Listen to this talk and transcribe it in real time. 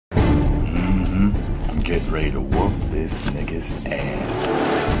getting ready to whoop this nigga's ass.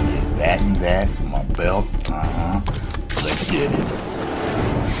 Get that and that, my belt. Let's get it.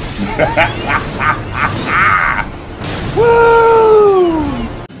 Woo!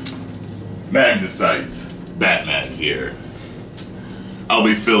 Magnusites, BatMag here. I'll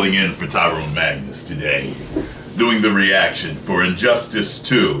be filling in for Tyrone Magnus today, doing the reaction for Injustice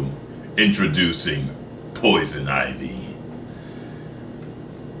 2, introducing Poison Ivy.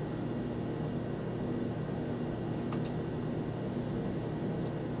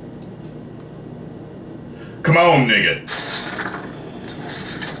 Come on, nigga.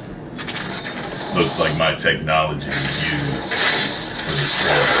 Looks like my technology is used for the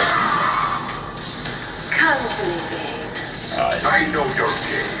trailer. Come to me, babe. I know your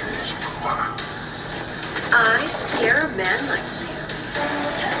games. I scare a man like you.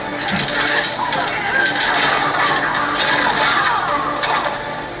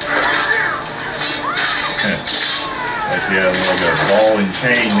 Actually has like a ball and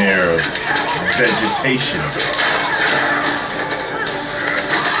chain there of vegetation.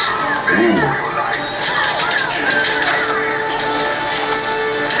 Ooh.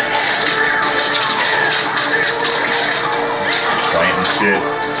 Planting shit.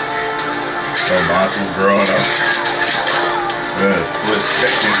 No monsters growing up. In a split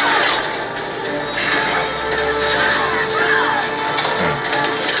second.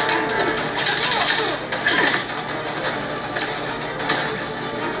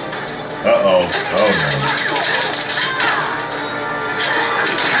 Uh-oh. Oh, no.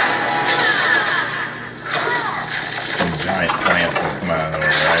 Some giant plants will come out of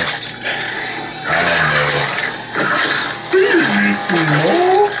it, right? I know it. Feed me some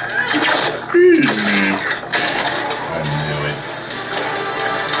more. Feed me. I knew it.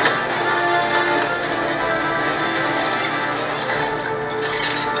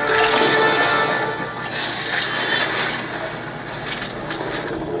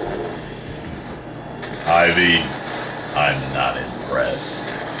 Ivy, I'm not impressed.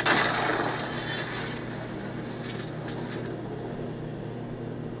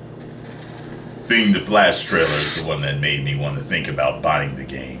 Seeing the Flash trailer is the one that made me want to think about buying the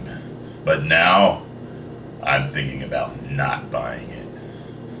game. But now, I'm thinking about not buying it.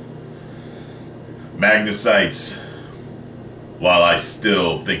 Magnusites, while I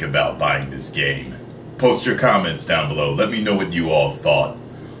still think about buying this game, post your comments down below. Let me know what you all thought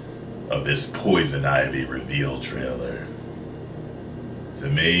of this Poison Ivy reveal trailer. To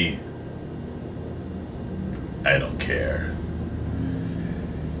me, I don't care.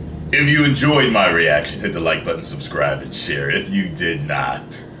 If you enjoyed my reaction, hit the like button, subscribe, and share. If you did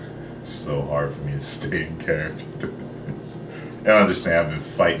not, it's so hard for me to stay in character. I understand, I've been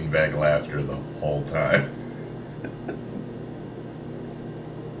fighting back laughter the whole time.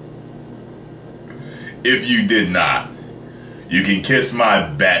 If you did not, you can kiss my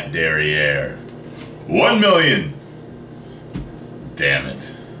bat derriere. 1 million! Damn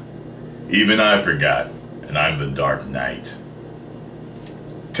it. Even I forgot, and I'm the Dark Knight.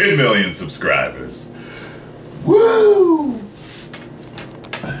 10 million subscribers. Woo!